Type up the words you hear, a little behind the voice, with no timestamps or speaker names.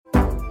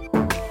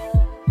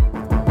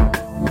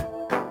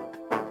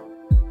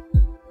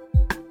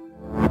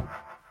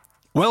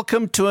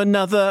Welcome to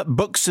another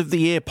Books of the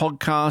Year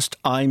podcast.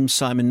 I'm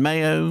Simon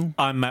Mayo.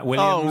 I'm Matt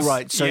Williams. Oh,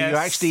 right. So you're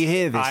actually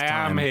here this time.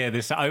 I am here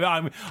this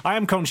time. I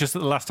am conscious that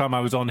the last time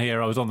I was on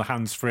here, I was on the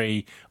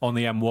hands-free on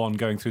the M1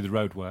 going through the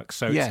roadworks.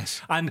 So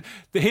yes. And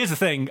here's the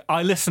thing.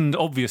 I listened,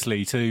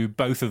 obviously, to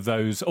both of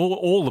those,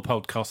 all the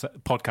podcasts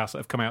that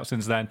have come out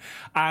since then,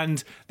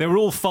 and they were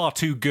all far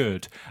too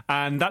good.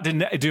 And that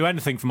didn't do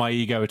anything for my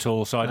ego at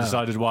all, so I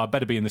decided, well, I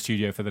better be in the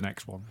studio for the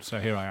next one. So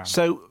here I am.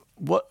 So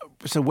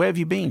where have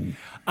you been?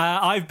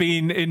 I've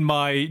been in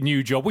my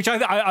new job, which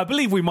I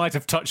believe we might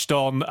have touched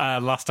on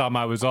last time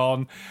I was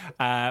on,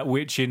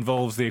 which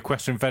involves the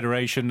Equestrian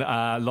Federation.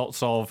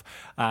 Lots of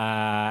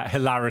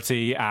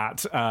hilarity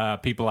at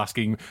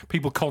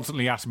people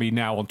constantly ask me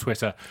now on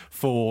Twitter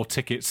for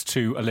tickets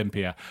to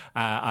Olympia.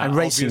 And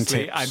racing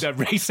tips. And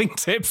racing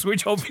tips,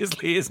 which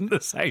obviously isn't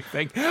the same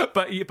thing.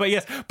 But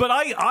yes. But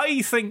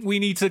I think we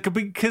need to,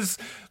 because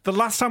the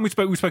last time we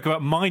spoke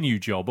about my new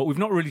job, but we've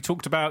not really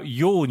talked about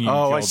your new job.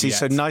 Oh, I see. Yet.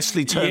 So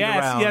nicely turned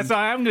around. Yes,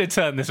 I am going to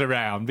turn this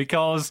around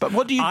because... But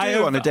what do you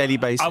do on a daily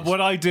basis?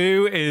 What I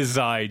do is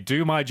I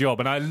do my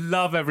job, and I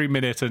love every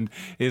minute, and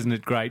isn't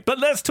it great? But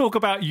let's talk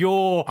about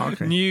your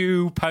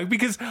new post,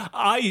 because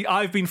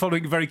I've been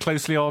following it very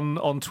closely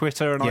on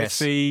Twitter, and I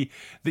see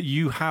that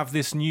you have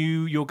this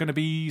you're going to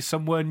be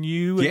somewhere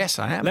new. Yes,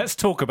 I am. Let's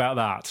talk about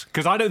that,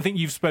 because I don't think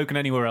you've spoken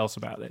anywhere else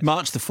about this.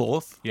 March the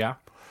 4th. Yeah.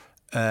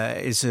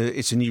 It's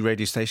a new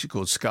radio station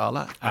called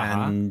Scala,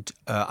 and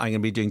I'm going to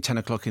be doing 10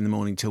 o'clock in the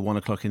morning till 1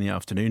 o'clock in the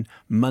afternoon,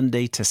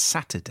 Monday to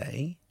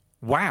Saturday.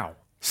 Wow.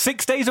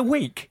 6 days a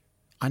week?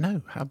 I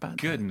know, how bad?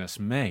 Goodness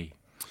me.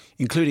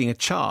 Including a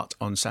chart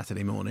on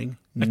Saturday morning.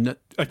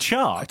 A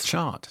chart? A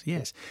chart,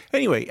 yes.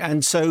 Anyway,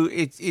 and so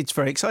it's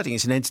very exciting.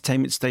 It's an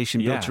entertainment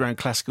station built around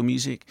classical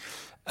music.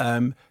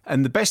 And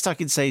the best I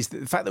can say is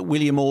that the fact that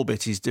William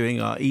Orbit is doing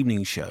our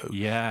evening show,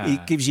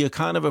 it gives you a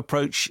kind of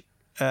approach,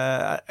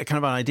 a kind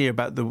of an idea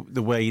about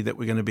the way that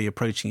we're going to be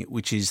approaching it,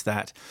 which is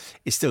that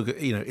it's still,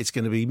 it's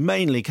going to be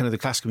mainly kind of the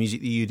classical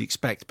music that you'd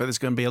expect, but there's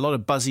going to be a lot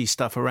of buzzy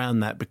stuff around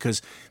that because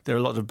there are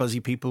a lot of buzzy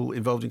people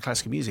involved in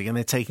classical music, and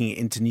they're taking it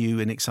into new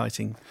and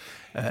exciting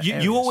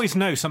you always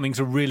know something's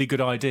a really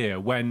good idea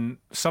when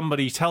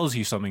somebody tells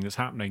you something that's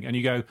happening, and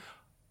you go,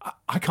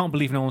 I can't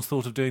believe no one's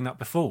thought of doing that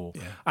before.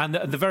 Yeah. And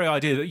the very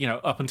idea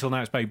that, up until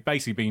now it's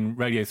basically been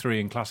Radio 3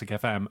 and Classic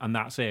FM, and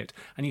that's it.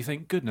 And you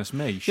think, goodness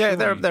me. Yeah,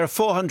 there are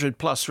 400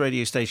 plus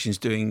radio stations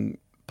doing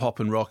pop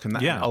and rock and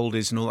that and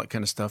oldies and all that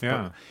kind of stuff.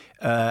 Yeah.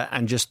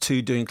 And just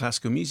 2 doing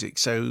classical music.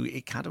 So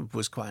it kind of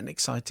was quite an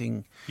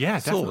exciting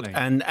thought. Definitely.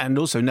 And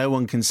also no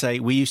one can say,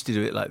 we used to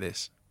do it like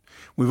this.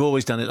 We've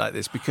always done it like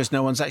this because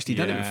no one's actually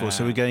done it before.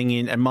 So we're going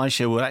in, and my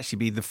show will actually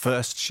be the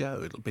first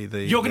show. It'll be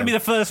the You're going to be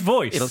the first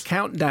voice. It'll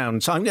count down.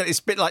 So it's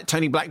a bit like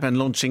Tony Blackburn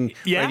launching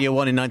Radio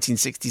 1 in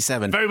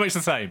 1967. Very much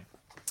the same.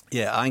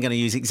 Yeah, I'm going to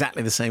use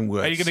exactly the same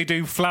words. Are you going to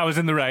do Flowers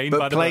in the Rain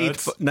by the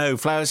Birds? No,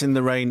 Flowers in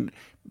the Rain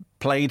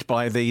played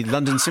by the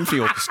London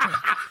Symphony Orchestra.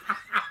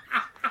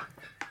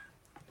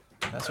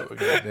 That's what we're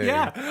going to do.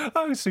 Yeah.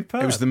 Oh,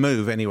 superb. It was The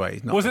Move, anyway.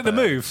 Was it The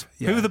Move?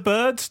 Yeah. Who were the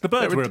Birds? The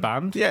Birds were a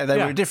band. Yeah, they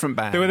were a different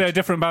band. They were a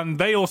different band.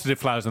 They also did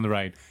Flowers in the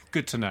Rain.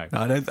 Good to know.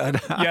 No, I don't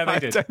yeah, they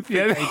did. I don't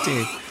think they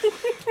did.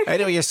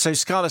 Anyway, yes, so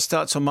Scala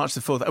starts on March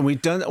the 4th,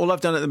 and all I've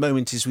done at the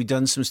moment is we've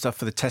done some stuff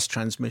for the test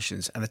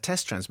transmissions, and the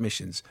test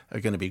transmissions are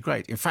going to be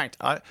great. In fact,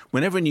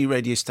 whenever a new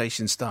radio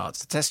station starts,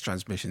 the test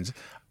transmissions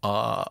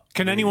are...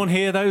 Can anyone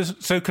hear those?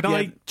 So could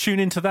I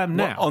tune into them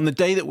now? Well, on the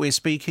day that we're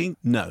speaking,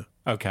 no.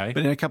 Okay.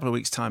 But in a couple of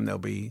weeks' time, they'll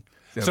be...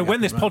 So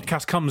when this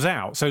podcast comes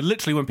out, so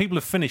literally when people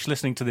have finished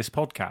listening to this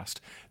podcast,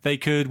 they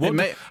could.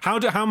 How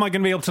am I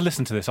going to be able to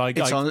listen to this?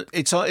 It's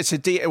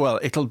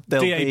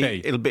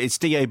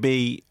DAB.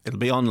 It'll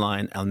be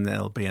online, and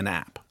there'll be an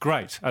app.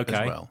 Great. Okay.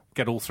 As well.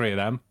 Get all 3 of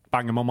them.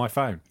 Bang them on my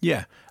phone.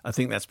 Yeah, I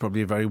think that's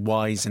probably a very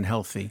wise and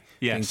healthy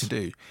thing to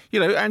do.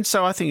 And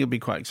so I think it'll be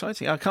quite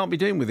exciting. I can't be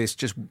doing with this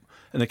just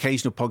an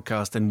occasional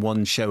podcast and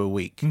 1 show a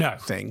week. No.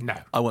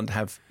 I want to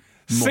have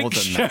more 6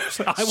 than shows.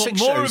 that. I want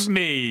more of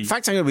me. In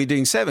fact, I'm going to be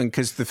doing 7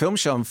 because the film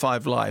show on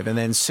 5 Live and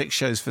then 6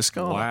 shows for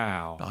Scala.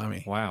 Wow.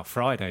 Blimey. Wow.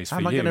 Fridays for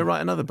you. How am I going to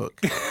write another book?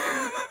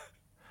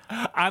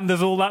 And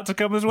there's all that to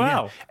come as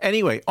well. Yeah.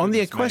 Anyway, on the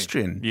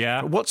equestrian,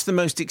 Yeah. what's the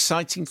most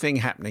exciting thing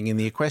happening in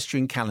the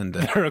equestrian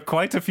calendar? There are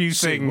quite a few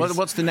things.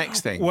 What's the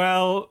next thing?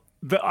 Well,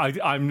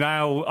 I'm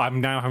now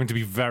having to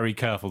be very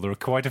careful. There are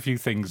quite a few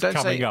things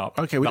coming up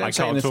that I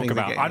can't talk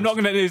about. It's not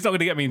going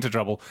to get me into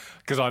trouble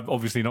because I'm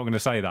obviously not going to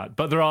say that.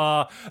 But there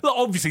are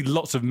obviously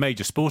lots of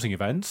major sporting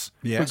events.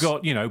 Yes. We've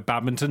got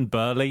badminton,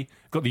 Burley.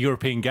 We've got the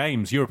European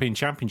Games, European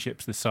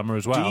Championships this summer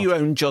as well. Do you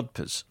own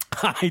jodhpurs?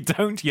 I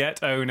don't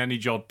yet own any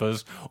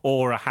jodhpurs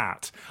or a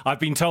hat. I've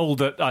been told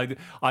that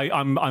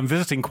I'm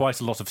visiting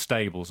quite a lot of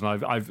stables,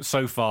 and I've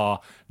so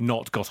far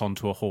not got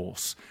onto a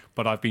horse.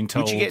 But I've been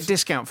told... Would you get a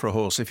discount for a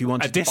horse if you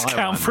wanted to buy one. A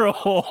discount for a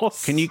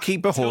horse. Can you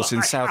keep a horse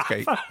in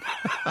Southgate?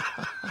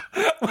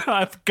 Well,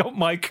 I've got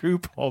my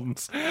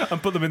coupons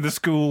and put them in the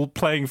school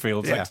playing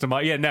fields next to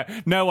my...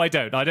 No, I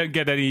don't. I don't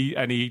get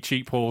any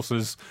cheap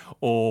horses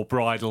or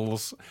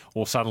bridles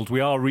or saddles. We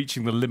are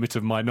reaching the limit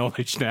of my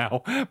knowledge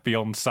now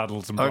beyond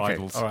saddles and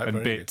bridles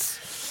and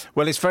bits.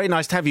 Well, it's very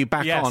nice to have you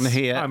back on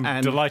here.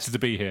 I'm delighted to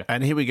be here.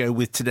 And here we go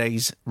with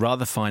today's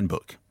rather fine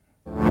book.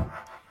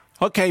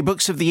 OK,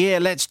 books of the year.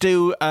 Let's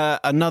do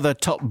another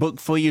top book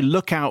for you.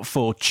 Look out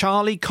for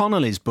Charlie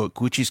Connelly's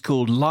book, which is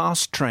called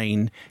Last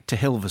Train to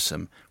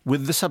Hilversum,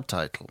 with the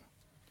subtitle.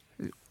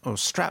 Or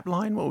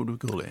strapline, what would we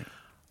call it?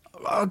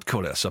 I'd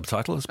call it a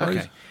subtitle, I suppose.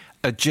 Okay.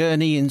 A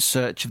Journey in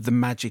Search of the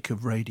Magic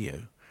of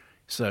Radio.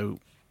 So...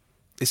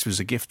 this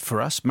was a gift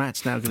for us.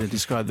 Matt's now going to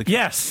describe the...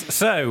 Yes.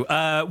 So,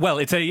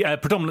 it's a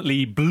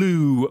predominantly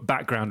blue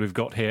background we've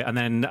got here. And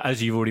then,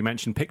 as you've already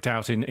mentioned, picked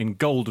out in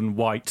gold and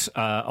white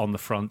on the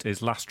front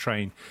is Last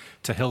Train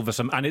to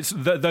Hilversum. And it's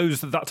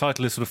that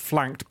title is sort of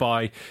flanked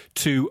by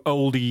two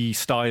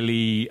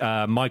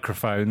oldie-styly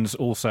microphones,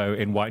 also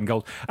in white and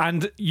gold.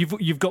 And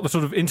you've got the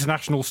sort of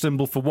international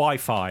symbol for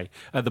Wi-Fi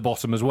at the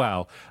bottom as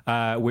well,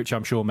 which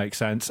I'm sure makes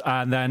sense.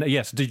 And then,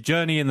 yes, the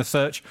Journey in the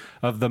Search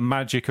of the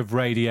Magic of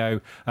Radio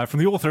from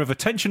the author of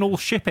Attention All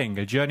Shipping,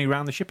 a journey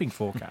around the shipping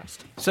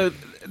forecast. So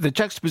the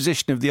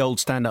juxtaposition of the old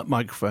stand-up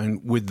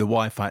microphone with the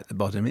Wi-Fi at the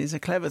bottom is a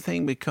clever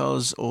thing,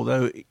 because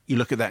although you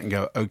look at that and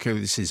go, OK,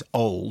 this is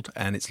old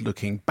and it's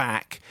looking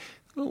back,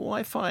 the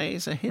Wi-Fi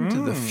is a hint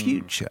of the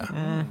future.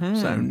 Mm-hmm.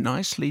 So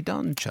nicely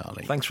done,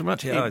 Charlie. Thanks very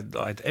much. Yeah,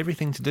 I had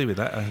everything to do with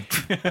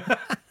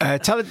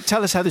that.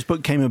 Tell us how this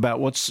book came about.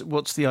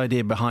 What's the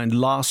idea behind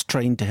Last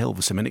Train to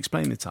Hilversum, and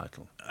explain the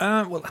title.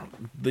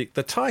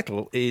 The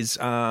title is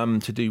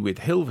to do with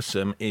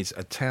Hilversum, is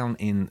a town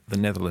in the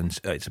Netherlands.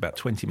 It's about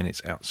 20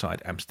 minutes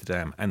outside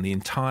Amsterdam, and the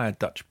entire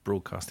Dutch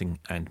broadcasting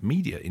and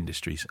media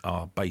industries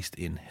are based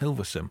in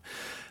Hilversum,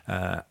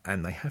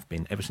 and they have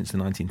been ever since the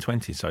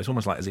 1920s. So it's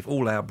almost like as if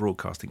all our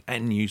broadcasting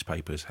and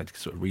newspapers had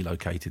sort of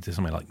relocated to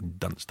somewhere like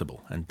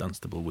Dunstable, and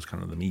Dunstable was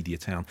kind of the media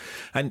town.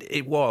 And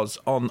it was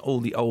on all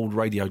the old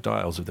radio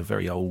dials of the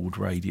very old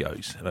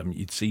radios.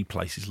 You'd see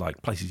places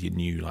you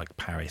knew, like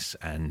Paris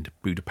and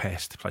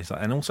Budapest, places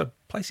like, and also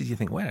places you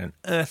think, where on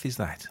earth is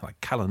that? Like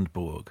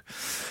Kalundborg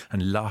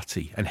and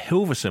Lahti. And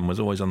Hilversum was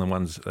always on the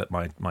ones that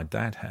my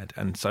dad had.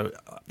 And so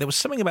there was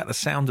something about the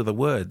sound of the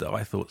word that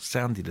I thought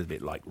sounded a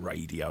bit like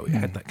radio. It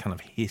had that kind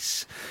of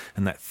hiss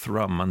and that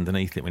thrum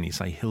underneath it when you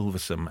say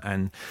Hilversum.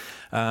 And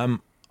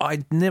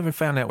I'd never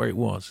found out where it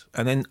was.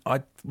 And then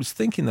I was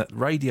thinking that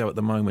radio at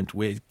the moment,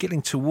 we're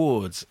getting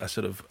towards a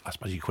sort of, I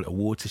suppose you call it a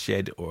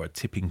watershed or a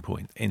tipping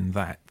point, in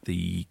that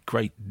the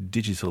great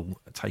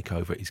digital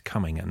takeover is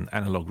coming and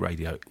analogue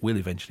radio will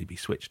eventually be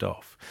switched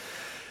off.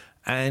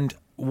 And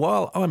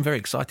while I'm very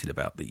excited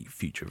about the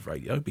future of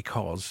radio,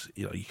 because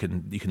you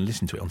can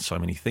listen to it on so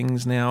many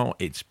things now,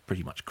 it's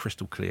pretty much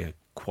crystal clear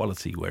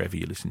quality wherever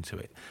you listen to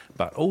it.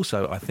 But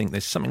also, I think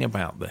there's something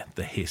about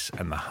the hiss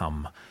and the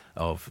hum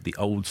of the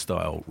old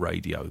style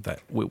radio that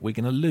we're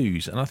going to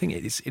lose. And I think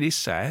it is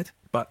sad,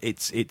 but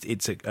it's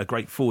a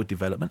great forward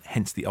development.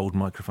 Hence the old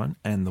microphone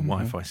and the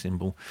Wi-Fi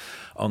symbol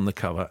on the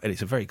cover. And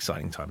it's a very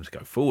exciting time to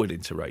go forward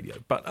into radio.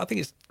 But I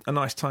think it's a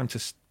nice time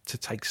to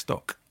take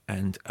stock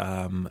and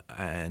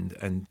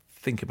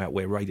think about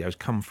where radio's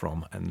come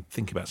from, and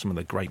think about some of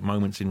the great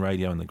moments in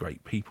radio and the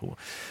great people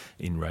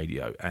in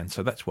radio. And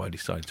so that's why I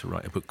decided to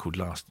write a book called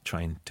Last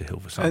Train to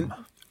Hilversum.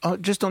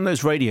 Just on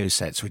those radio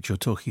sets which you're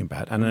talking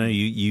about, and I know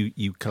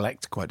you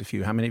collect quite a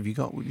few. How many have you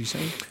got, would you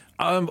say?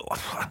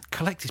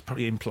 Collect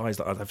probably implies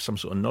that I have some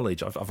sort of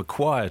knowledge. I've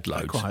acquired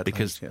loads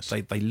because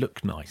they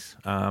look nice.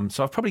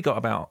 So I've probably got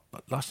about,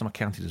 last time I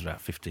counted, it was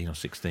about 15 or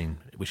 16,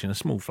 which in a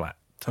small flat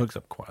takes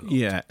up quite a lot.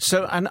 Yeah.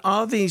 So, and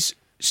are these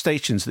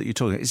stations that you're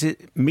talking about, is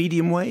it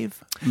medium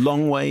wave,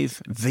 long wave,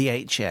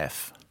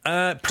 VHF?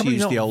 Probably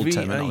use not the old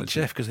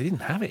VHF, because they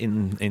didn't have it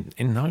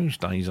in those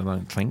days, I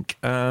don't think.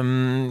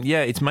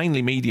 It's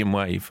mainly medium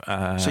wave.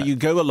 So you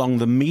go along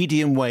the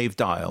medium wave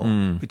dial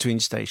between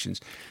stations,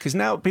 because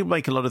now people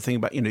make a lot of things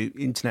about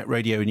internet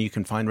radio, and you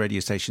can find radio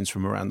stations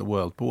from around the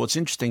world. But what's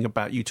interesting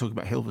about you talking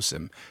about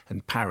Hilversum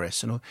and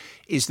Paris and all,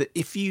 is that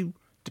if you,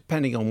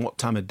 depending on what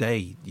time of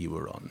day you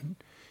were on,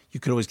 you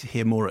could always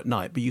hear more at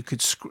night, but you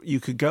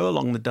could go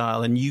along the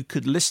dial and you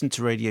could listen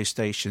to radio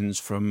stations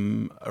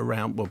from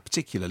around, well,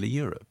 particularly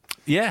Europe.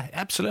 Yeah,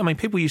 absolutely. I mean,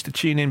 people used to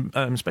tune in,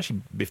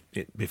 especially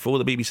before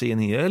the BBC, in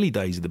the early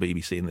days of the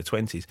BBC in the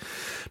 20s.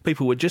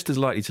 People were just as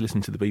likely to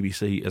listen to the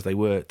BBC as they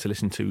were to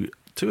listen to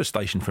a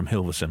station from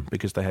Hilversum,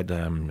 because they had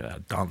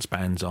dance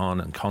bands on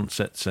and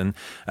concerts, and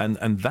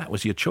that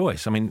was your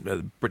choice. I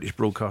mean, British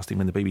broadcasting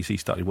when the BBC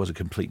started was a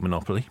complete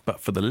monopoly, but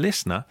for the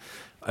listener,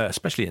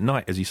 especially at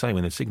night, as you say,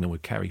 when the signal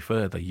would carry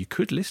further, you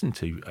could listen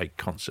to a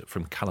concert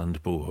from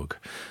Kalundborg,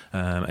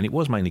 and it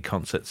was mainly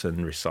concerts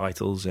and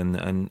recitals,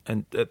 and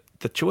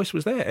the choice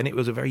was there, and it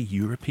was a very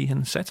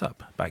European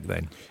setup back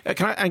then.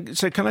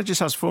 Can I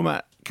just ask, before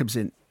Matt comes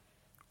in,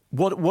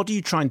 what are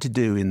you trying to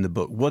do in the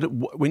book?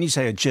 When you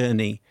say a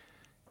journey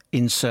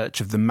in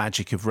search of the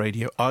magic of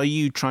radio? Are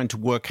you trying to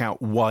work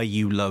out why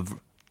you love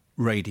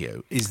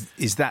radio?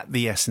 Is that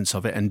the essence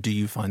of it, and do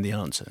you find the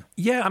answer?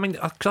 Yeah, I mean,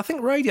 'cause I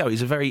think radio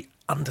is a very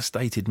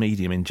understated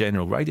medium in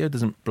general. Radio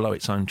doesn't blow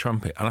its own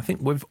trumpet, and I think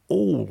we've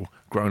all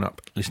grown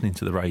up listening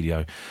to the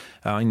radio.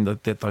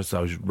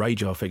 Those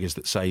radar figures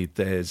that say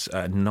there's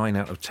 9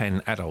 out of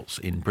 10 adults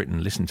in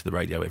Britain listen to the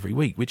radio every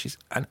week, which is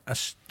an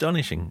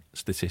astonishing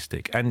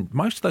statistic. And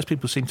most of those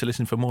people seem to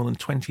listen for more than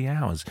 20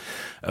 hours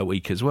a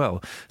week as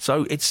well.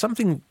 So it's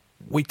something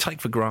we take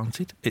for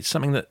granted. It's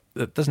something that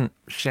doesn't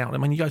shout. I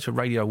mean, you go to a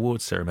radio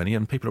awards ceremony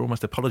and people are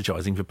almost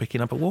apologising for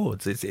picking up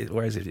awards.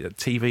 Whereas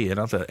TV and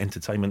other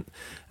entertainment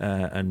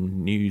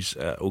and news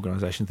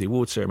organisations, the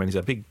awards ceremonies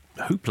are big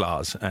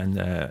hooplas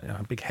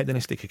and big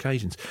hedonistic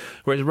occasions.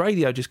 Whereas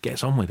radio just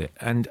gets on with it.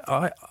 And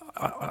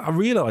I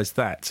realised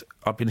that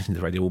I've been listening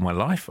to radio all my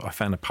life. I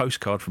found a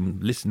postcard from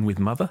Listen with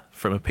Mother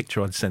from a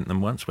picture I'd sent them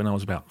once when I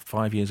was about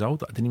 5 years old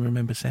that I didn't even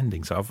remember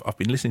sending. So I've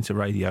been listening to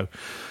radio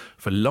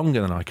for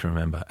longer than I can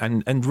remember.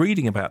 And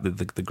reading about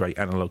the great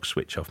analogue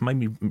switch off made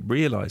me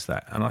realise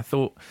that. And I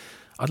thought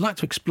I'd like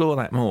to explore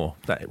that more,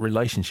 that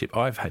relationship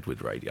I've had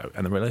with radio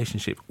and the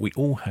relationship we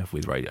all have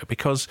with radio,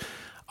 because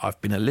I've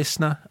been a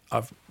listener.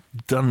 I've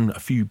done a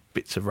few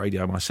bits of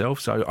radio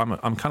myself, so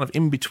I'm kind of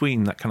in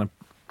between that kind of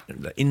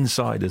the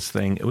insider's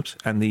thing,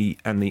 and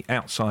the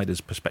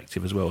outsider's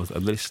perspective as well, as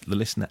the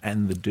listener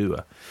and the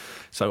doer.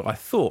 So I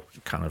thought,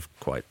 kind of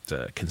quite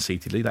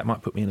conceitedly, that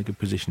might put me in a good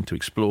position to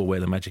explore where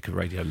the magic of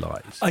radio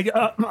lies.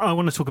 I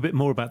want to talk a bit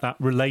more about that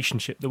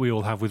relationship that we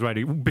all have with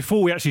radio.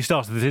 Before we actually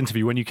started this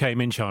interview, when you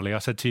came in, Charlie, I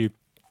said to you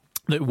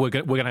that we're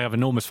going to have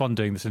enormous fun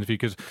doing this interview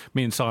because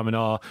me and Simon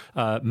are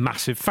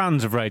massive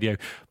fans of radio.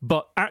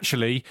 But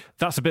actually,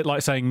 that's a bit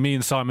like saying me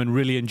and Simon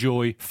really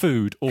enjoy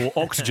food or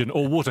oxygen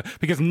or water,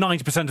 because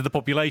 90% of the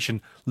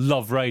population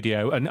love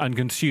radio and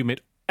consume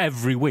it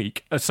every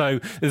week. So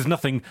there's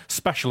nothing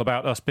special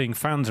about us being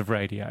fans of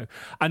radio.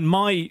 And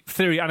my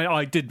theory, and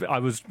I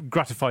was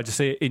gratified to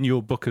see it in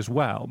your book as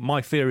well,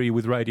 my theory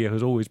with radio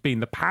has always been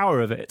the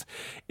power of it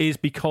is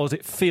because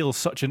it feels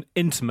such an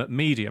intimate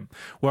medium.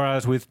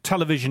 Whereas with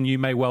television, you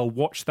may well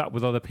watch that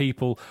with other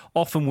people.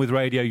 Often with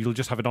radio, you'll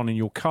just have it on in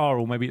your car,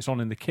 or maybe it's on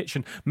in the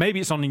kitchen. Maybe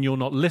it's on and you're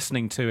not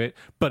listening to it,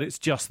 but it's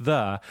just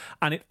there.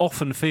 And it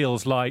often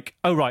feels like,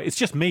 oh, right, it's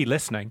just me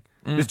listening.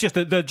 It's just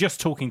that they're just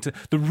talking to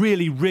the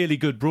really, really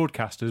good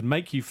broadcasters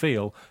make you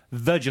feel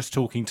they're just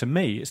talking to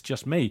me. It's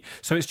just me.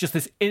 So it's just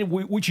this,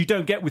 which you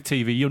don't get with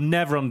TV. You're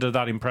never under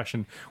that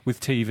impression with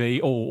TV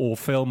or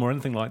film or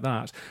anything like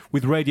that.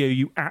 With radio,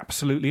 you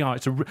absolutely are.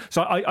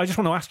 So I just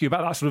want to ask you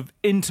about that sort of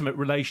intimate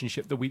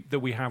relationship that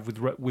we have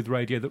with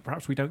radio that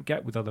perhaps we don't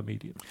get with other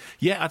mediums.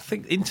 Yeah, I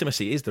think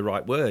intimacy is the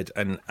right word,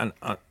 and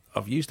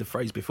I've used a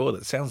phrase before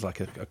that sounds like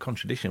a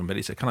contradiction, but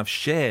it's a kind of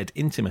shared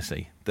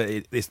intimacy.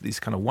 That it's this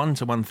kind of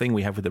one-to-one thing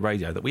we have with the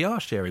radio that we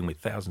are sharing with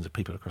thousands of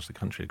people across the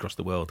country, across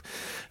the world,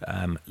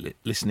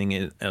 listening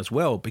in as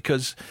well.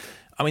 Because,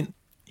 I mean,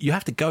 you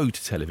have to go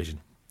to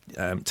television.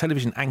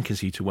 Television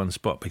anchors you to one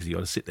spot because you've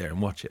got to sit there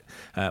and watch it.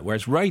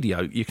 Whereas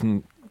radio, you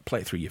can play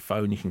it through your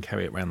phone, you can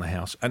carry it around the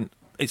house. And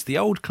it's the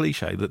old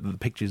cliche that the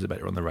pictures are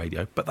better on the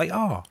radio, but they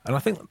are. And I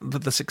think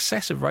that the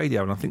success of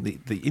radio, and I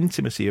think the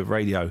intimacy of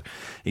radio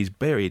is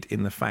buried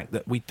in the fact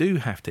that we do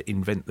have to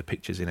invent the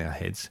pictures in our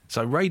heads.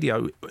 So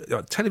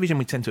television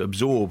we tend to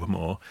absorb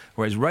more,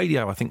 whereas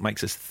radio I think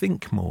makes us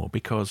think more,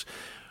 because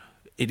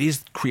it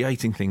is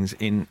creating things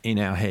in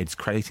our heads,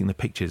 creating the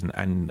pictures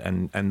and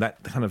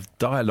that kind of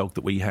dialogue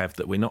that we have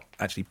that we're not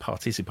actually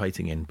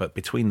participating in, but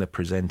between the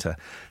presenter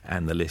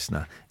and the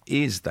listener,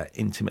 is that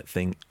intimate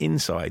thing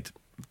inside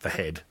the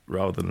head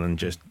rather than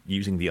just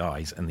using the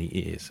eyes and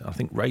the ears. I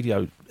think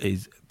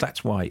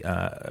that's why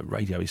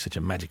radio is such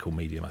a magical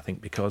medium, I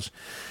think, because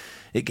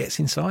it gets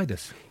inside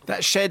us.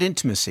 That shared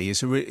intimacy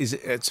it's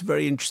a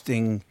very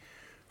interesting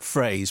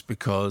phrase,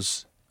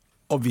 because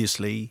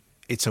obviously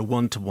it's a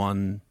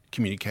one-to-one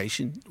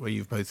communication where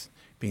you've both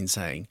been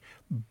saying,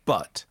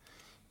 but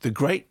the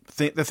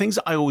things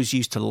that I always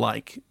used to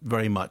like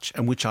very much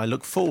and which I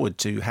look forward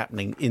to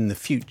happening in the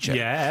future,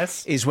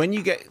 yes, is when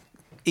you get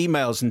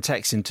emails and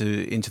texts into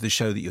the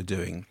show that you're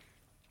doing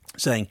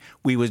saying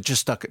we were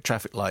just stuck at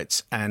traffic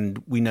lights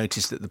and we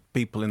noticed that the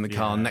people in the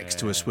car next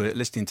to us were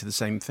listening to the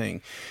same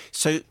thing.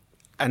 So,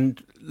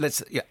 and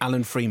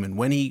Alan Freeman,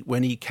 when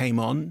he came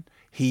on,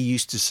 he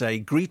used to say,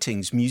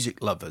 "Greetings,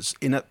 music lovers,"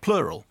 in a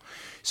plural.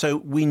 So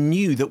we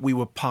knew that we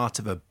were part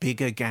of a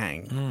bigger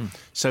gang.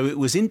 So it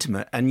was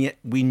intimate, and yet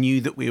we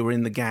knew that we were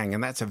in the gang,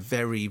 and that's a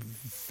very,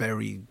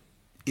 very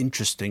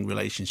interesting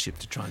relationship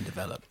to try and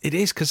develop. It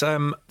is, because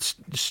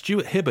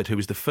Stuart Hibbard, who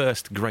was the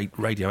first great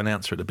radio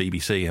announcer at the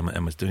BBC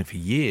and was doing it for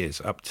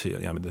years, up to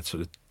the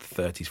sort of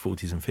 30s,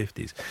 40s and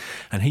 50s,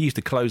 and he used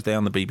to close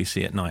down the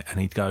BBC at night and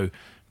he'd go,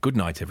 "Good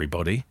night,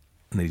 everybody,"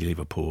 and then he'd leave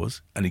a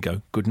pause and he'd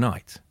go, "Good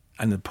night,"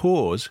 and the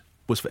pause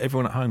was for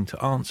everyone at home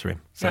to answer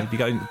him. So he'd be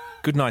going,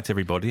 "Good night,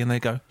 everybody," and they'd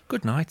go,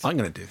 "Good night." I'm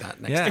going to do that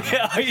next time.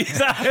 Yeah,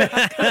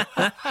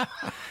 exactly.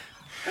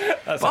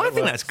 But I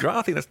think that's great.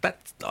 I think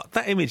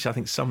that image, I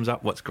think, sums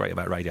up what's great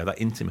about radio,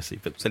 that intimacy,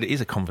 that it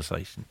is a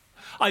conversation.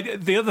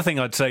 The other thing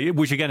I'd say,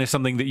 which again is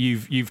something that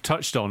you've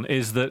touched on,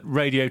 is that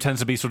radio tends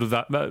to be sort of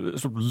that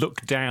sort of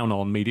look down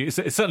on media. It's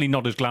certainly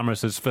not as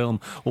glamorous as film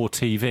or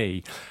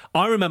TV.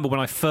 I remember when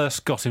I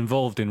first got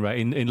involved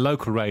in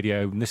local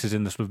radio, and this is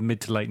in the sort of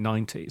mid to late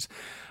 90s.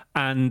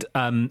 And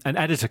an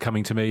editor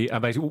coming to me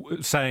and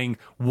basically saying,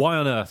 "Why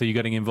on earth are you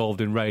getting involved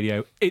in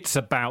radio? It's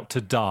about to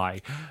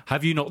die.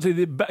 Have you not?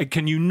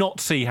 Can you not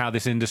see how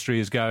this industry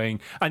is going?"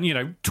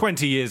 And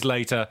 20 years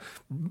later,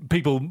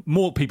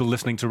 more people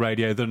listening to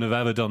radio than have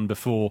ever done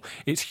before.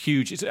 It's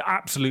huge. It's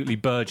absolutely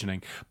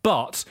burgeoning.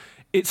 But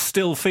it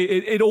still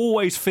it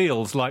always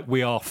feels like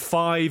we are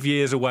 5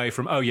 years away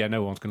from, oh yeah,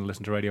 no one's going to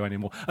listen to radio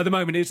anymore. At the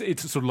moment,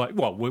 it's sort of like,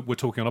 well, we're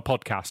talking on a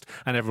podcast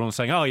and everyone's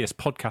saying, oh yes,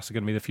 podcasts are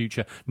going to be the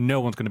future. No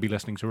one's going to be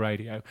listening to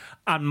radio.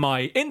 And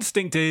my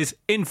instinct is,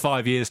 in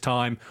 5 years'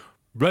 time,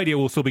 radio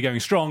will still be going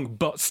strong,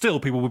 but still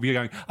people will be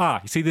going,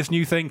 you see this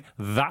new thing?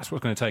 That's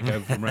what's going to take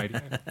over from radio.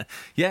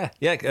 Yeah.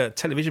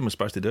 Television was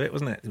supposed to do it,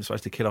 wasn't it? It was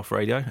supposed to kill off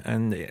radio,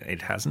 and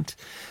it hasn't.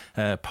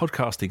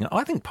 Podcasting,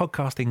 I think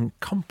podcasting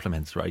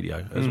complements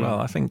radio as well.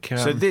 I think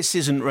so. This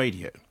isn't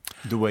radio,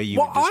 the way you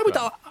would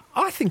describe.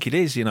 I think it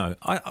is.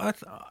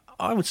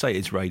 I would say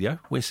it's radio.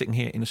 We're sitting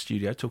here in a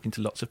studio talking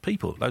to lots of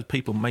people. Those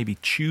people may be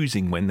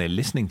choosing when they're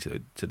listening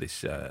to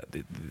this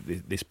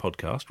this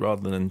podcast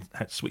rather than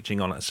switching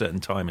on at a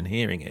certain time and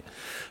hearing it.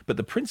 But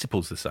the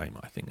principle's the same,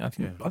 I think. I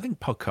think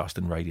podcast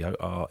and radio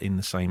are in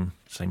the same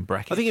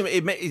bracket. I think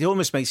it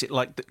almost makes it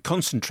like the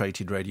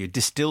concentrated radio,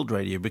 distilled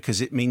radio,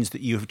 because it means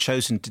that you have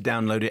chosen to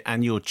download it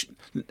and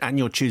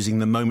you're choosing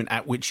the moment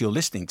at which you're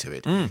listening to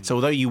it. So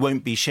although you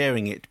won't be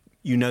sharing it,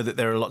 you know that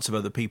there are lots of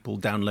other people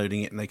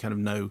downloading it and they kind of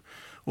know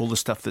all the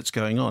stuff that's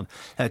going on.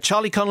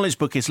 Charlie Connelly's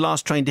book is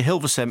Last Train to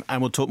Hilversum,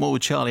 and we'll talk more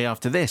with Charlie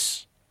after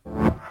this.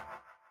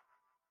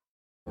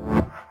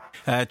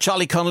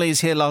 Charlie Connelly is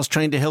here, Last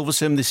Train to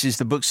Hilversum. This is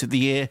the Books of the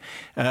Year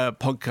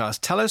podcast.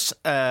 Tell us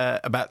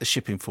about the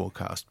shipping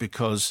forecast,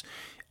 because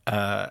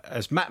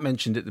as Matt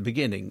mentioned at the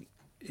beginning,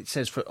 it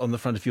says on the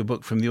front of your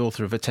book, from the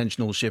author of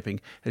Attention All Shipping,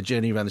 A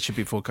Journey Around the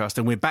Shipping Forecast.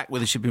 And we're back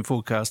with a shipping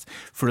forecast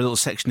for a little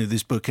section of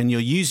this book, and you're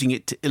using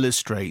it to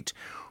illustrate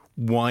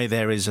why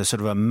there is a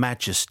sort of a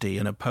majesty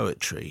and a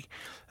poetry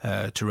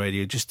to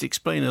radio. Just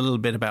explain a little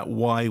bit about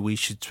why we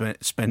should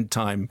spend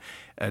time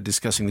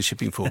discussing the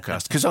shipping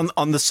forecast. Because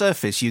on the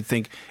surface, you'd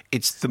think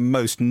it's the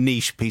most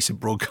niche piece of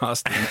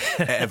broadcasting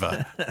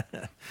ever.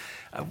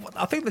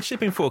 I think the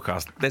shipping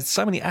forecast, there's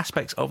so many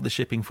aspects of the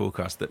shipping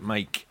forecast that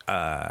make,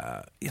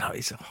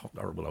 it's a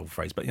horrible old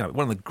phrase, but, one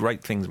of the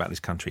great things about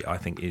this country, I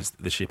think, is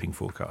the shipping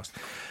forecast.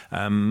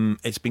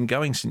 It's been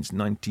going since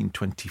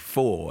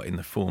 1924 in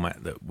the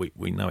format that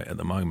we know it at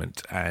the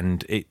moment,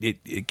 and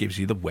it gives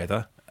you the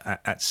weather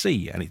at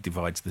sea, and it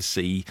divides the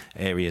sea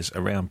areas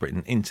around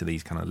Britain into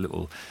these kind of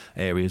little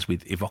areas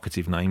with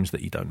evocative names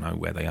that you don't know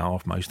where they are,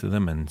 most of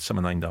them, and some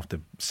are named after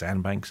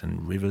sandbanks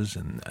and rivers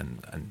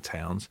and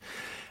towns.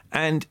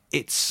 And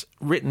it's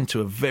written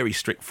to a very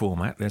strict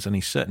format. There's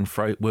only certain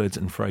words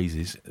and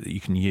phrases that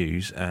you can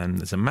use, and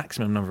there's a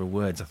maximum number of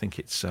words. I think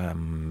it's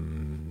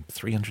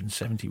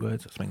 370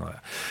 words or something like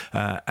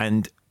that.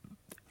 And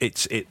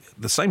it's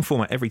the same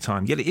format every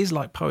time, yet it is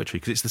like poetry,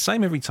 because it's the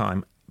same every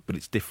time, but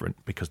it's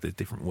different because there's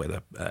different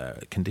weather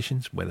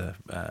conditions, what's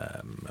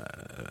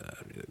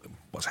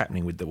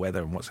happening with the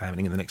weather and what's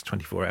happening in the next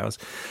 24 hours.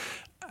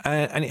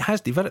 And it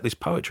has developed this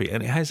poetry,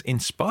 and it has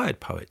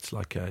inspired poets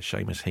like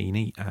Seamus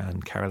Heaney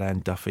and Carol Ann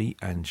Duffy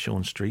and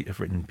Sean Street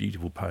have written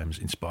beautiful poems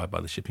inspired by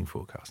the shipping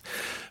forecast.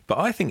 But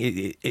I think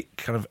it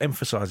kind of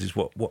emphasises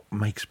what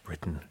makes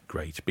Britain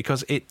great,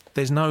 because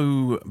there's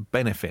no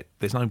benefit,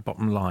 there's no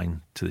bottom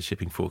line to the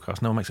shipping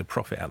forecast. No one makes a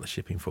profit out of the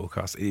shipping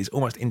forecast. It is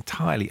almost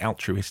entirely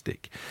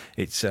altruistic.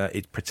 It's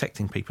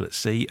protecting people at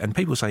sea, and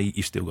people say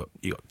you got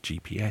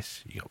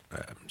GPS, you got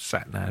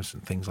sat navs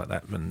and things like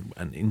that,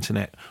 and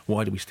internet.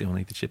 Why do we still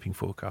need the shipping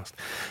forecast?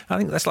 I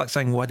think that's like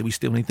saying, why do we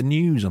still need the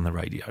news on the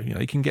radio?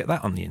 You can get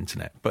that on the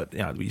internet, but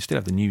you still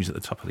have the news at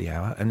the top of the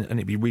hour, and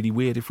it'd be really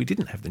weird if we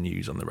didn't have the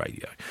news on the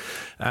radio.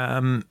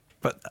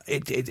 But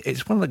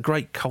it's one of the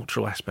great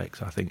cultural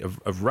aspects, I think,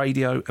 of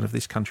radio and of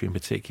this country in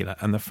particular,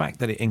 and the fact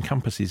that it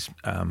encompasses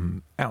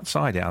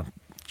outside our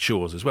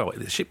shores as well.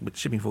 The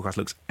shipping forecast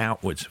looks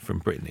outwards from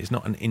Britain. It's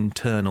not an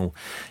internal,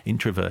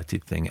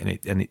 introverted thing,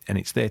 and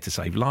it's there to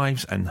save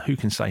lives. And who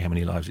can say how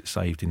many lives it's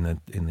saved in the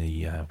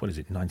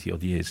 90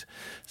 odd years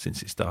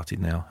since it started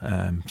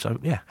now? So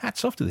yeah,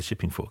 hats off to the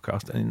shipping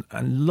forecast, and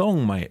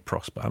long may it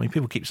prosper. I mean,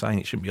 people keep saying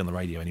it shouldn't be on the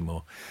radio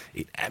anymore.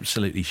 It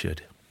absolutely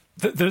should.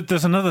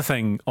 There's another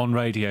thing on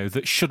radio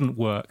that shouldn't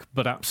work,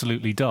 but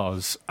absolutely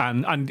does.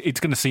 And it's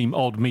going to seem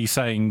odd me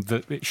saying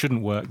that it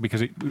shouldn't work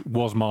because it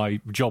was my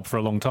job for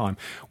a long time,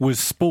 was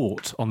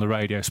sport on the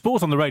radio.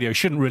 Sport on the radio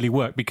shouldn't really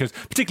work because,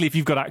 particularly if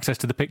you've got access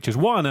to the pictures,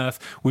 why on earth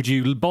would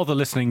you bother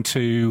listening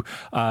to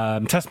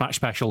Test Match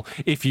Special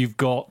if you've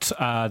got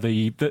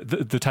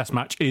the Test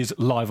Match is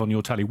live on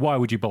your telly? Why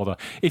would you bother?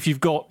 If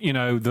you've got,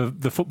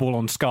 the football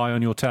on Sky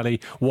on your telly,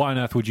 why on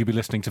earth would you be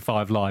listening to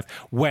 5 Live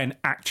when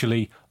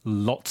actually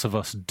lots of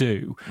us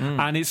do?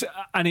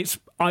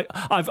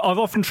 I've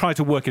often tried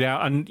to work it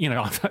out, and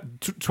I've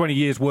had 20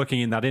 years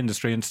working in that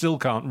industry and still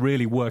can't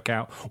really work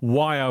out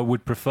why I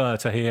would prefer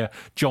to hear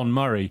John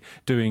Murray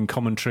doing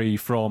commentary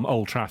from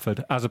Old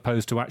Trafford as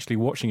opposed to actually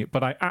watching it,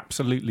 but I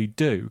absolutely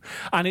do.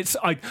 And it's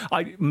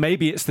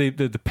maybe it's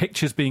the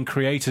pictures being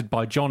created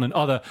by John and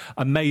other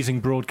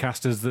amazing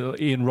broadcasters,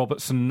 Ian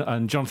Robertson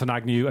and Jonathan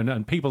Agnew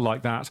and people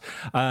like that.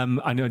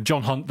 I know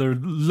John Hunt. There are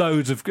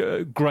loads of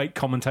great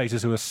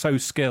commentators who are so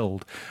skilled.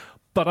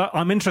 But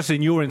I'm interested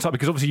in your insight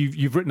because obviously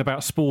you've written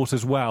about sport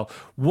as well.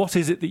 What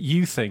is it that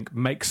you think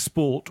makes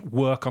sport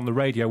work on the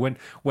radio when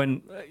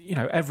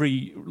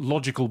every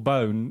logical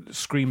bone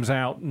screams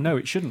out, no,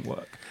 it shouldn't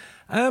work?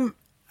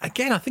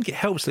 Again, I think it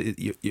helps that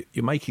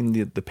you're making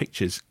the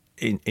pictures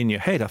in your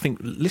head. I think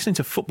listening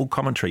to football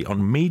commentary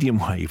on medium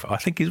wave, I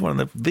think, is one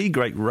of the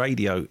great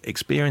radio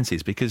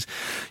experiences because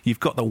you've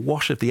got the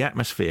wash of the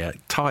atmosphere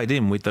tied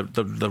in with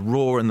the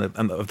roar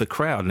of the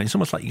crowd, and it's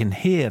almost like you can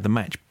hear the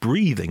match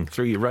breathing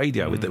through your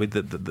radio with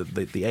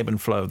the ebb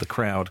and flow of the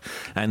crowd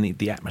and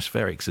the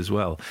atmospherics as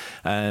well.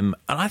 And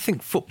I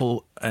think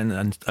football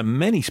and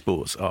many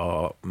sports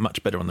are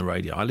much better on the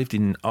radio. I lived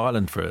in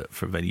Ireland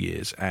for many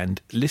years,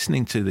 and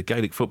listening to the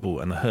Gaelic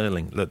football and the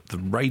hurling, the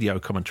radio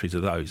commentaries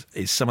of those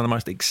is some of the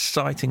most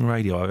exciting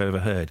radio I've ever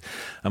heard.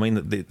 I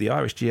mean, the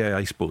Irish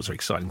GAA sports are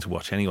exciting to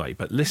watch anyway,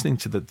 but listening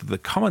to the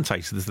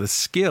commentators, the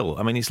skill.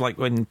 I mean, it's like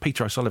when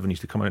Peter O'Sullivan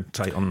used to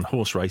commentate on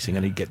horse racing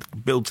and he'd get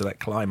build to that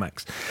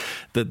climax.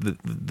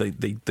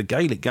 The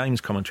Gaelic games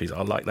commentaries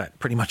are like that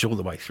pretty much all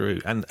the way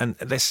through, and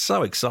they're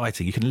so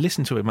exciting. You can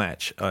listen to a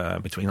match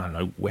between, I don't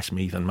know,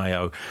 Westmeath and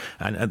Mayo,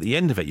 and at the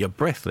end of it you're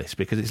breathless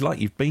because it's like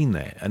you've been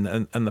there,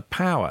 and the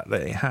power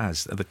that it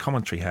has, the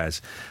commentary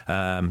has,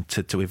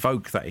 to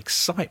evoke that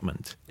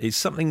excitement is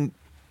something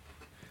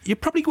you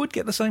probably would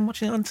get the same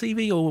watching it on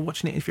TV or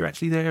watching it if you're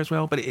actually there as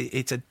well, but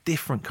it's a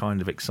different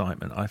kind of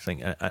excitement, I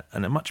think,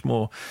 and a much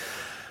more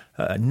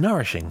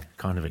nourishing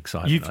kind of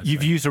excitement.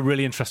 You've used a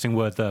really interesting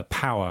word there,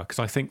 power, because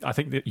I think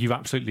that you've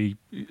absolutely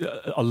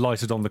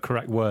alighted on the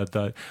correct word.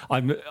 Though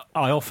I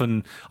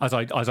often, as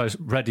I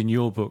read in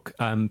your book,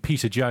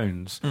 Peter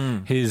Jones,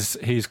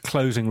 his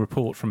closing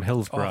report from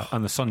Hillsborough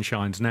and The Sun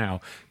Shines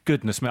Now.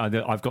 Goodness me,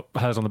 I've got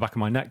hairs on the back of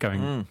my neck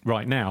going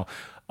right now.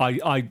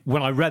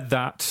 When I read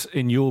that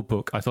in your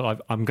book, I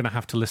thought I'm going to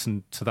have to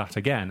listen to that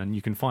again, and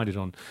you can find it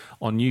on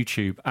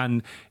YouTube,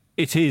 and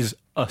it is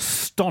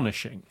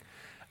astonishing.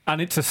 And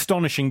it's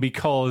astonishing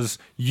because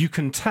you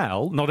can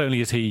tell, not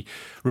only is he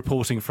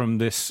reporting from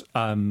this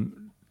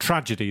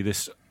tragedy,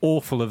 this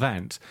awful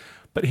event,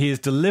 but he is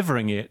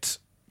delivering it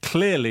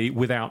clearly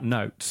without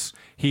notes.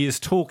 He is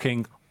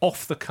talking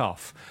off the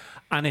cuff,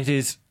 and it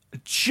is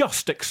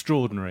just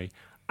extraordinary.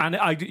 And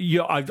I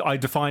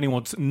define him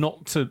once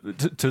not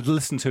to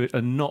listen to it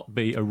and not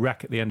be a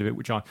wreck at the end of it,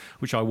 which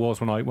I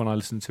was when I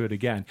listened to it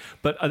again.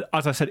 But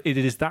as I said, it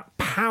is that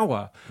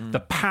power, the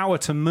power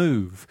to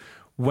move,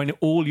 when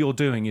all you're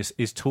doing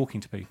is talking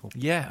to people.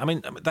 Yeah, I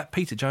mean, that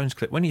Peter Jones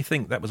clip, when you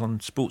think that was on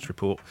Sports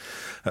Report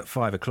at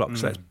 5 o'clock,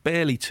 so that's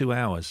barely 2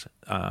 hours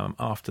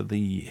after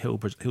the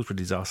Hillsborough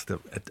disaster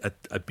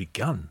had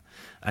begun.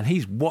 And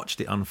he's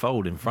watched it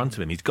unfold in front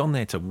of him. He's gone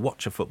there to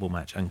watch a football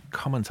match and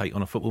commentate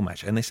on a football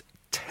match. And this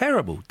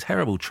terrible,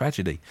 terrible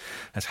tragedy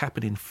has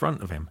happened in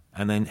front of him.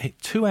 And then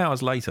 2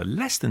 hours later,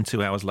 less than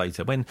 2 hours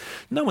later, when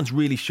no one's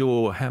really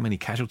sure how many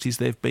casualties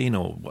there have been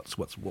or what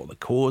the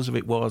cause of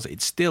it was,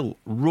 it's still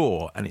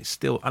raw and it's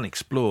still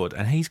unexplored.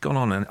 And he's gone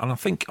on, and I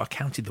think I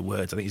counted the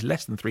words. I think it's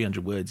less than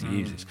 300 words he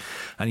uses.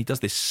 And he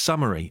does this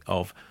summary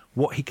of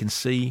what he can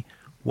see,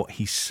 what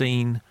he's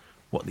seen,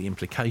 what the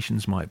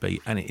implications might be.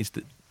 And it is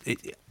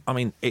it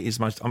is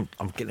most. I'm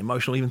getting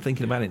emotional even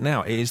thinking about it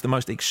now. It is the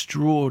most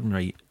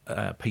extraordinary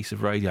piece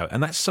of radio,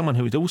 and that's someone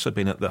who had also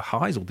been at the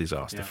Heysel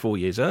disaster 4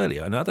 years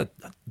earlier, another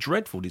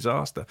dreadful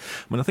disaster.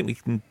 I mean, I think we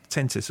can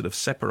tend to sort of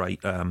separate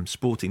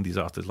sporting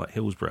disasters like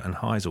Hillsborough and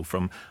Heysel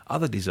from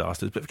other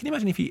disasters. But can you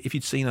imagine if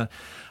you'd seen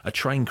a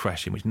train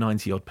crash in which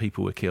 90 odd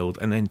people were killed,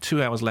 and then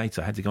 2 hours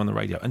later had to go on the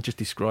radio and just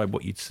describe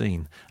what you'd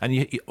seen,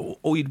 and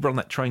all you'd run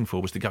that train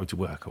for was to go to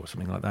work or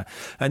something like that.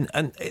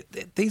 And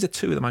these are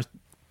two of the most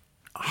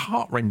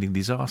heart-rending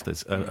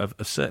disasters of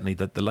certainly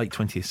the late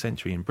 20th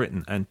century in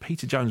Britain, and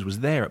Peter Jones was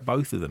there at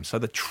both of them. So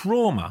the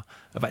trauma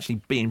of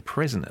actually being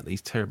present at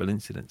these terrible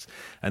incidents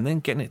and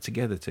then getting it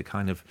together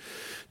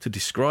to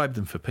describe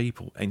them for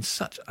people in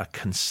such a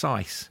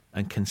concise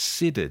and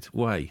considered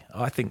way,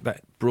 I think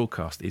that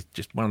broadcast is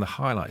just one of the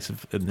highlights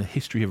of the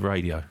history of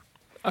radio.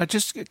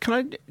 Can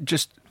I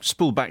just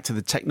spool back to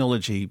the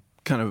technology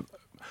kind of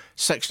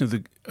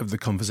section of the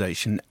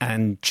conversation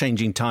and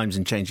changing times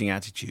and changing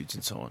attitudes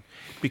and so on,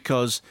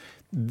 because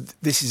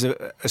this is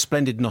a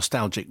splendid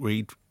nostalgic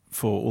read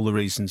for all the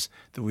reasons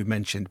that we've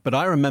mentioned. But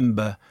I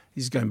remember,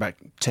 this is going back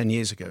 10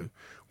 years ago,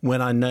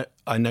 when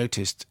I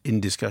noticed in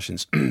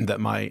discussions that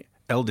my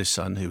eldest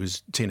son, who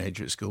was a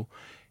teenager at school,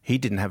 he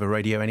didn't have a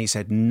radio, and he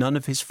said none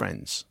of his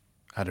friends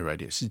had a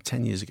radio. This is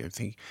 10 years ago.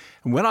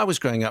 And when I was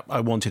growing up, I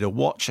wanted a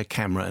watch, a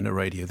camera, and a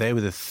radio. They were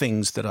the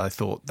things that I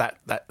thought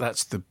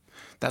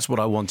that's what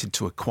I wanted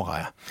to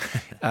acquire,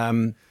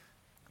 and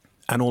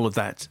all of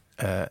that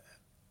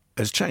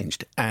has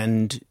changed.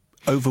 And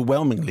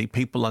overwhelmingly,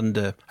 people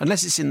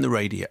unless it's in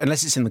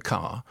the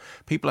car,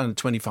 people under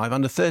 25,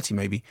 under 30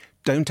 maybe,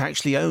 don't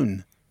actually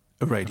own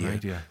a radio.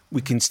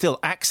 We can still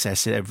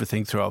access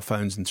everything through our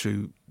phones and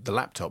through the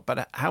laptop,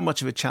 but how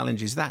much of a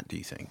challenge is that, do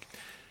you think?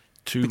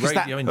 Because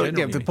radio in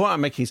general. The point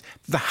I'm making is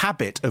the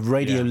habit of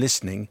radio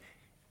listening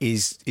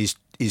is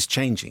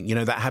changing. You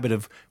know, that habit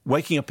of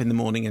waking up in the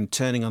morning and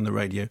turning on the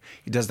radio.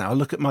 It does now. I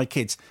look at my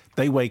kids.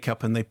 They wake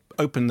up and they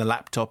open the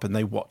laptop and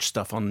they watch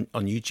stuff on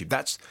YouTube.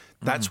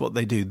 That's what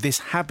they do. This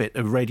habit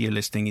of radio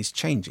listening is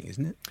changing,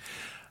 isn't it?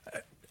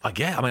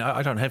 I mean,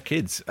 I don't have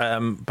kids,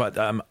 but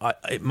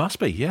it must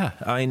be, yeah.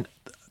 I mean,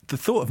 the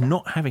thought of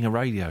not having a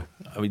radio,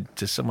 I mean,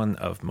 to someone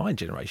of my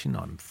generation,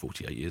 I'm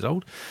 48 years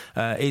old,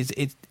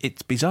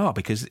 it's bizarre,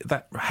 because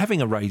that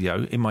having a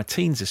radio, in my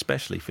teens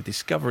especially, for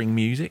discovering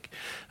music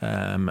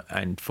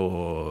and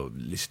for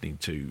listening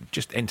to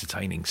just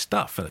entertaining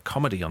stuff, and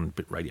comedy on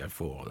Radio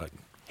 4, like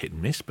hit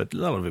and miss, but a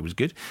lot of it was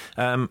good.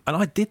 And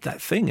I did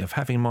that thing of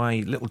having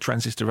my little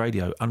transistor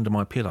radio under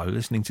my pillow,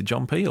 listening to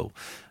John Peel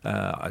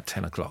at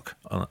 10 o'clock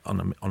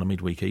on a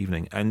midweek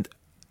evening. And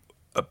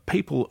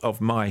people of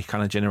my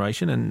kind of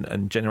generation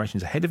and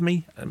generations ahead of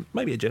me, and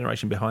maybe a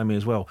generation behind me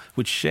as well,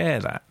 would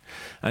share that.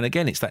 And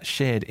again, it's that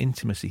shared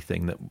intimacy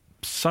thing that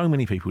so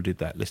many people did,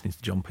 that listening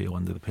to John Peel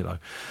under the pillow.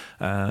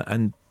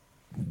 And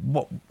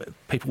what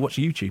people watch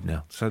YouTube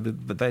now, so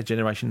their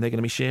generation, they're going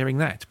to be sharing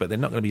that, but they're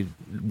not going to be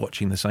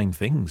watching the same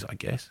things, I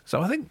guess.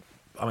 So I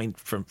mean,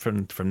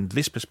 from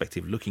this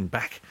perspective, looking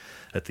back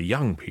at the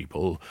young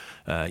people,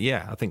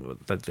 I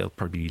think that they'll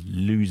probably be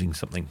losing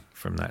something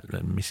from that,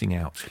 missing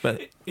out.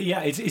 But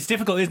it's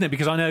difficult, isn't it?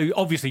 Because I know,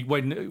 obviously,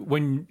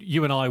 when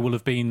you and I will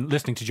have been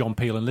listening to John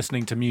Peel and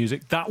listening to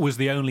music, that was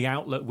the only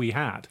outlet we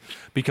had,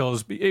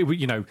 because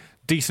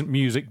decent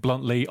music,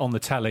 bluntly, on the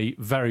telly,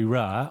 very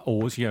rare,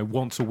 or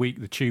once a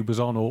week the tube was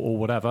on or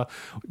whatever.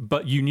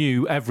 But you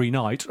knew every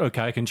night,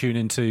 okay, I can tune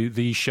into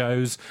these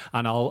shows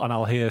and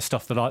I'll hear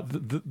stuff that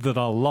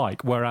I'll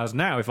like. Whereas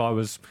now, if I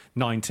was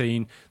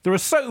 19, there are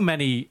so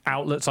many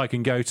outlets I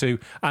can go to,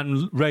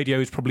 and radio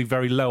is probably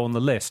very low on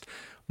the list.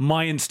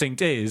 My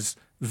instinct is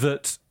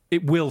that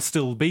it will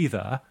still be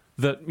there.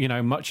 That,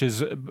 much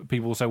as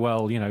people say,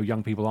 well,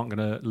 young people aren't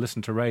going to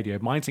listen to radio.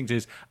 My instinct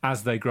is,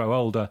 as they grow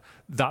older,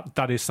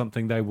 that is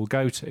something they will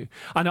go to.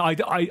 And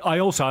I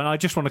also, and I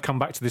just want to come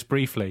back to this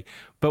briefly,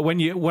 but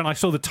when I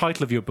saw the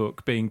title of your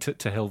book being to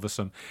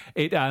Hilversum,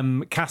 it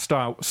cast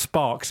out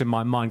sparks in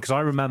my mind, because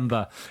I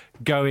remember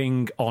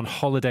going on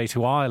holiday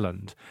to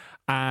Ireland,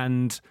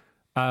 and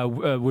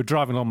we're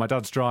driving along, my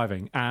dad's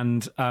driving,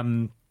 and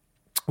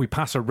we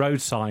pass a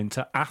road sign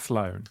to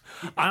Athlone,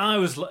 and I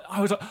was like,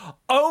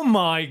 oh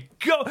my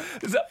God,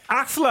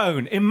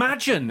 Athlone!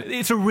 Imagine,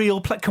 it's a real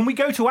place. Can we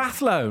go to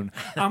Athlone?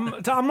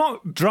 I'm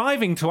not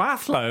driving to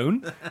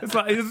Athlone.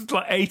 It's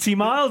like 80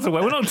 miles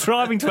away. We're not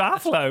driving to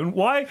Athlone.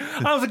 Why?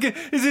 I was like,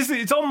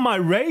 it's on my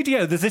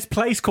radio. There's this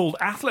place called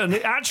Athlone.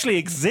 It actually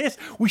exists.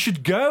 We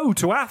should go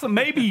to Athlone.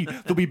 Maybe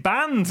there'll be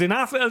bands in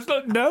Athlone. I was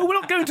like, no, we're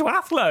not going to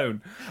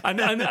Athlone.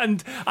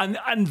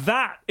 And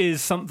that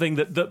is something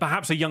that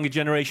perhaps a younger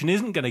generation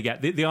isn't going to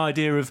get. The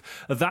idea of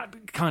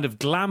that kind of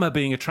glamour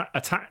being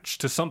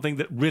attached to something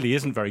that really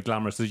isn't very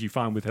glamorous, as you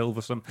find with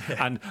Hilversum,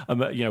 and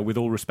with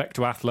all respect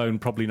to Athlone,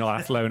 probably not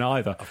Athlone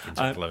either.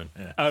 Athlone.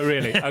 Yeah. Oh,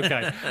 really?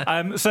 Okay.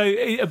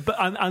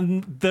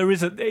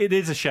 It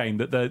is a shame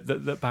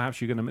that perhaps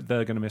they're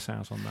going to miss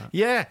out on that.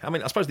 Yeah, I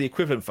mean, I suppose the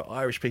equivalent for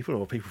Irish people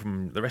or people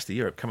from the rest of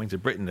Europe coming to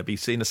Britain would be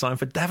seeing a sign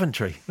for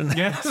Daventry.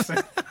 Yes.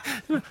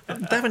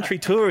 Daventry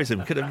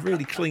tourism could have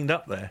really cleaned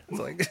up there.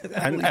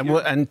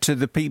 And to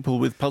the people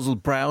with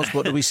puzzled brows,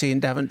 what do we see in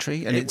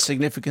Daventry and its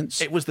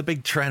significance? It was the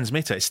big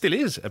transmitter. It still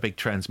is a big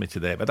transmitter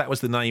there, but that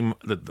was the name,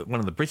 one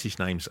of the British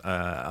names,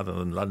 other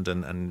than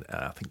London, and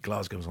I think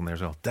Glasgow was on there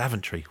as well.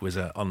 Daventry was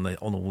on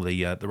all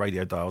the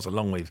radio dials,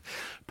 along with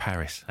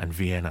Paris and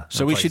Vienna.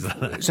 So we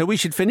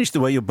should finish the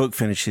way your book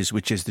finishes,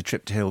 which is the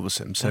trip to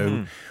Hilversum.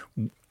 So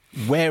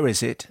where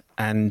is it,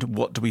 and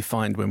what do we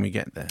find when we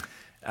get there?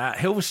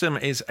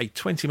 Hilversum is a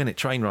 20-minute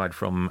train ride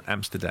from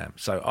Amsterdam.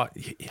 So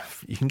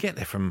you can get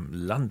there from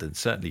London.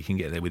 Certainly, you can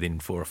get there within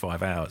 4 or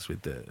 5 hours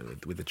with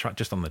the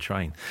just on the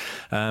train.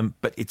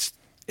 But it's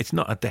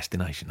not a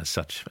destination as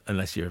such,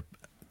 unless you're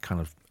kind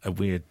of a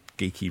weird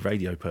geeky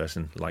radio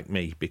person like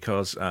me,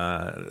 because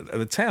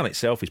the town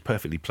itself is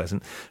perfectly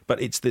pleasant, but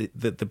it's the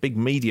big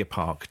media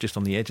park just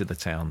on the edge of the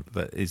town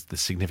that is the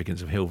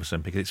significance of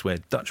Hilversum, because it's where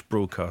Dutch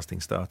broadcasting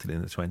started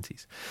in the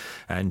 20s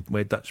and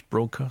where Dutch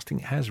broadcasting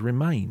has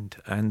remained.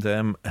 And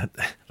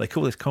they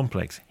call this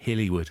complex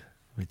Hillywood,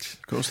 which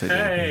of course they do.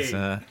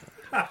 Hey.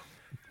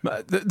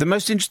 The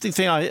most interesting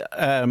thing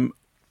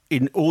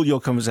in all your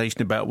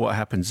conversation about what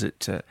happens at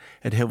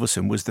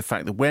Hilversum was the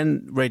fact that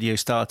when radio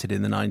started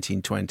in the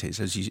 1920s,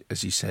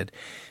 as you said,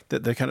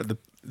 that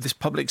this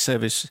public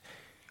service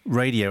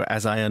radio,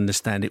 as I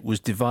understand it, was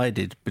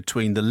divided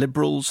between the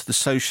liberals, the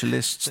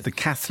socialists, the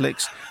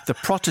Catholics, the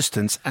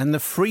Protestants, and the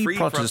free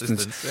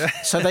Protestants.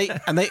 So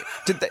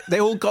they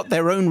all got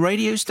their own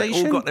radio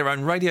station. All got their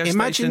own radio station.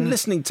 Imagine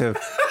listening to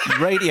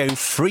Radio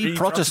Free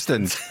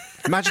Protestant.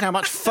 Imagine how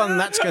much fun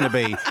that's going to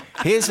be.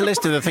 Here's a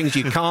list of the things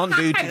you can't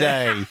do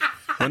today.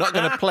 We're not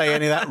going to play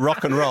any of that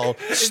rock and roll.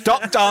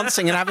 Stop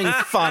dancing and having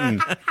fun.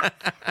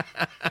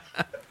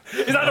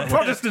 Is that a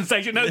Protestant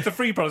station? No, it's a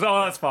free Protestant.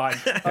 Oh, that's fine.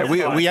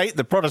 We ate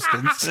the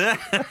Protestants.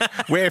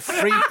 We're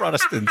free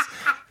Protestants.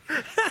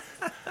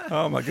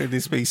 Oh, my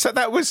goodness me. So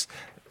that was...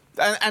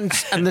 And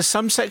there's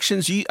some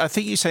sections, I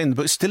think you say in the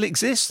book, still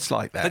exists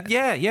like that.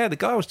 Yeah. The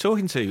guy I was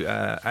talking to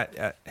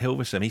at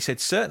Hilversum, he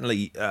said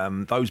certainly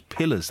those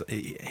pillars,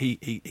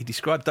 he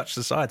described Dutch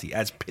society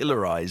as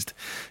pillarised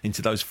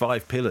into those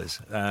 5 pillars.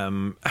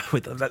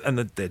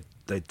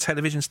 The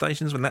television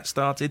stations, when that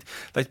started,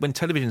 when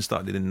television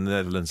started in the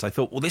Netherlands, they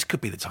thought, well, this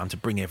could be the time to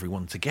bring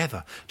everyone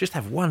together. Just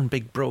have one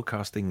big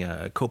broadcasting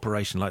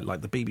corporation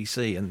like the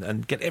BBC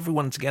and get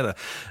everyone together.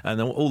 And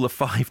all the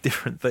 5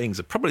 different things.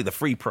 Probably the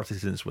Free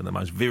Protestants were the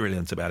most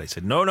virulent about it.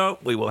 Said, no,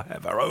 we will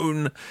have our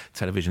own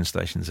television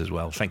stations as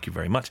well. Thank you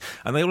very much.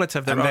 And they all had to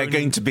have their own. And they're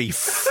going to be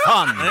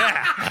fun.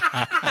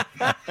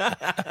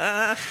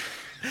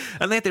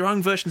 And they had their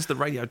own versions of the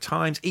Radio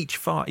Times. Each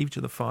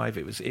of the 5,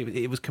 it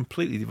was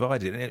completely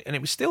divided, and it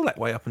was still that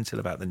way up until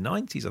about the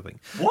 90s, I think.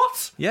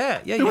 What?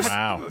 Yeah.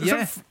 Wow.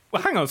 Yeah.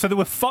 Well, hang on. So there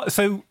were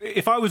So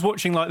if I was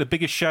watching like the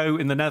biggest show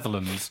in the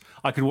Netherlands,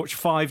 I could watch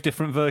 5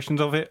 different versions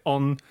of it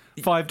on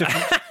 5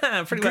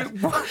 different. Pretty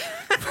much.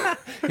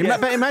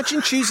 But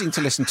imagine choosing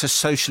to listen to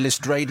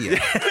socialist radio.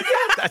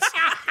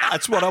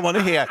 That's what I want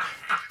to hear.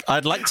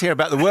 I'd like to hear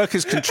about the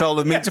workers' control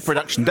of means of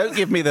production. Don't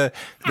give me the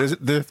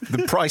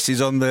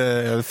prices on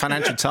the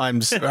Financial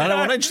Times. I'm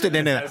not interested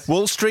in it.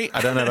 Wall Street,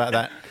 I don't know about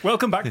that.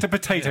 Welcome back to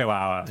Potato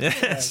Hour.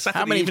 Yes.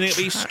 How many evening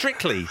it'll be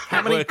strictly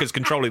workers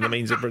controlling the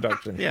means of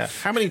production. Yeah.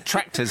 How many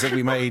tractors have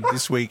we made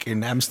this week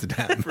in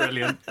Amsterdam?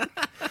 Brilliant.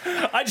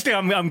 Actually,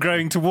 I'm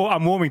growing to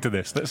I'm warming to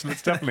this. Let's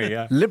definitely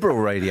liberal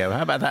radio.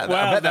 How about that?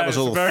 Well, I bet that was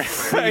all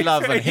free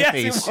love and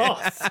hippies.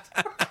 Yes,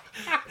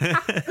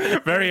 it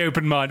was. Very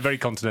open mind, very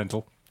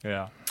continental.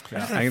 Yeah.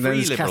 And then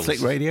there's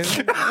Catholic radio.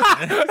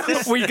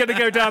 We're going to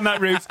go down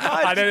that route.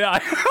 I don't.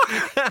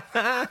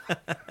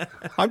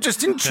 I'm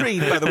just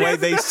intrigued by the way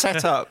they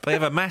set up. They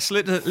have a mass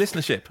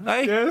listenership.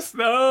 Hey? Yes.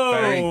 No.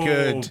 Very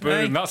good. Boom.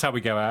 Hey. That's how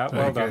we go out.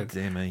 Very well good.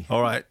 Done. Dear me.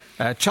 All right.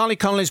 Charlie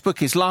Connelly's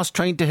book is Last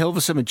Train to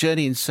Hilversum, A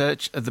Journey in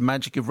Search of the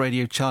Magic of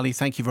Radio. Charlie,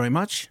 thank you very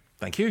much.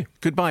 Thank you.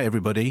 Goodbye,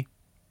 everybody.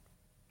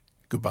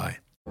 Goodbye.